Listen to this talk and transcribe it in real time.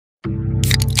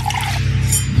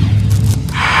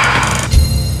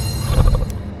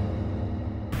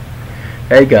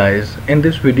Hey guys, in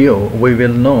this video we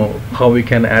will know how we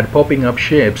can add popping up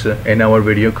shapes in our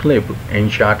video clip in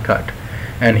Shotcut,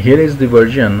 and here is the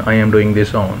version I am doing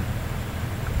this on.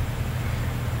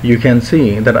 You can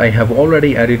see that I have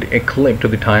already added a clip to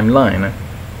the timeline,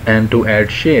 and to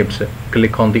add shapes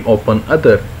click on the Open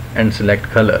Other and select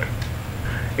Color.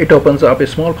 It opens up a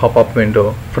small pop-up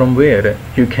window from where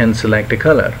you can select a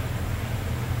color.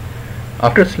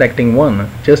 After selecting one,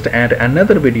 just add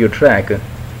another video track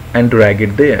and drag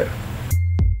it there.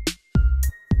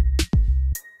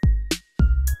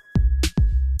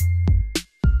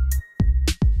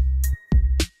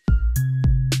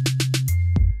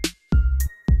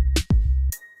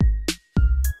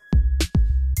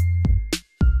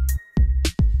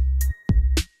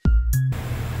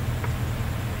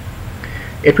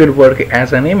 It will work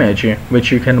as an image which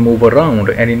you can move around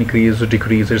and increase or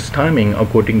decrease its timing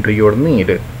according to your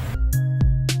need.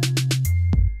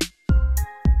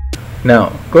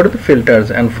 Now go to the filters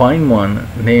and find one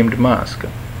named Mask.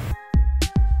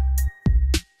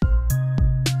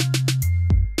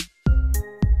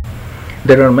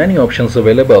 There are many options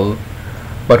available,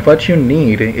 but what you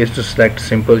need is to select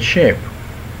Simple Shape.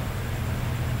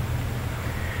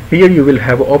 Here you will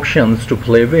have options to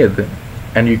play with,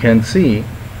 and you can see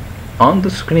on the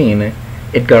screen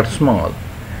it got small,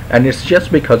 and it's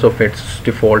just because of its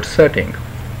default setting.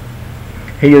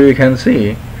 Here you can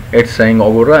see it's saying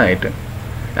override,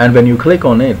 and when you click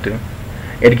on it,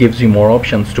 it gives you more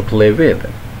options to play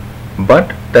with,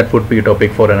 but that would be a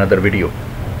topic for another video.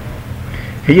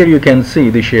 Here you can see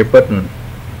the shape button.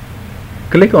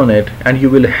 Click on it and you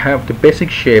will have the basic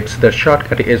shapes that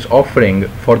Shotcut is offering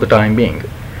for the time being,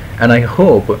 and I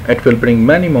hope it will bring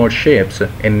many more shapes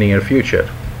in near future.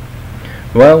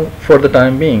 Well, for the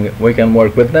time being we can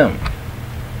work with them.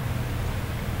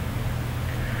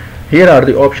 Here are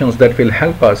the options that will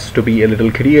help us to be a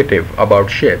little creative about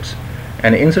shapes,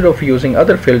 and instead of using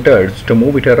other filters to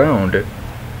move it around,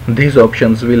 these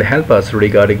options will help us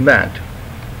regarding that.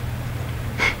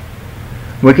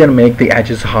 We can make the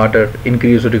edges harder,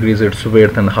 increase or decrease its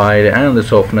width and height and the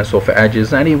softness of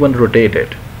edges, and even rotate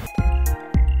it.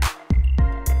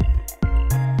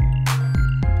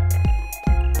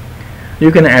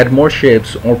 You can add more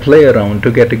shapes or play around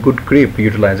to get a good grip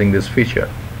utilizing this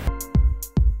feature.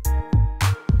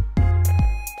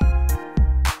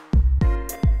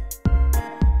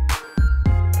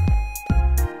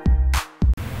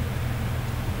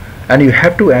 And you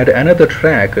have to add another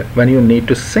track when you need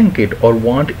to sync it or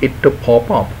want it to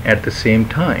pop up at the same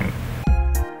time.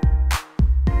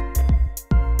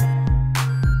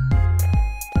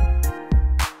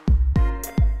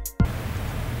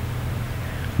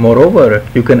 Moreover,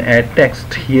 you can add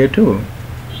text here too.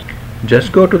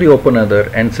 Just go to the Open Other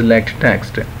and select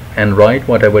Text and write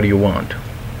whatever you want.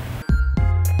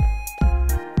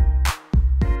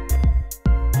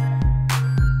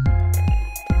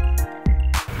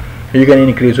 You can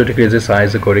increase or decrease the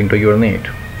size according to your need.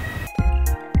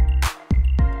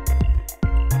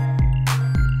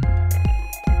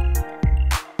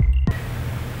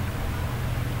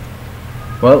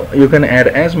 Well, you can add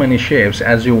as many shapes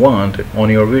as you want on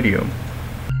your video.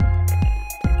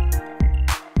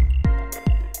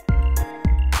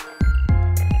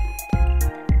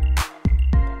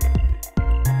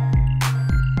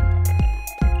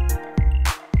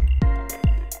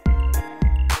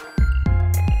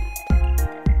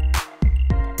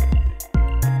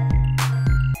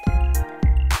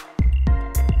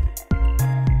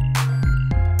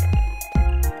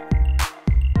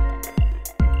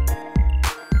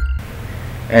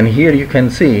 And here you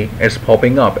can see it's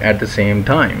popping up at the same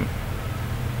time.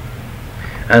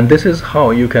 And this is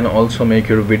how you can also make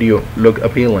your video look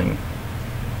appealing.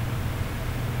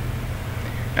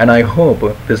 And I hope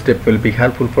this tip will be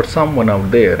helpful for someone out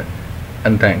there,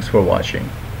 and thanks for watching.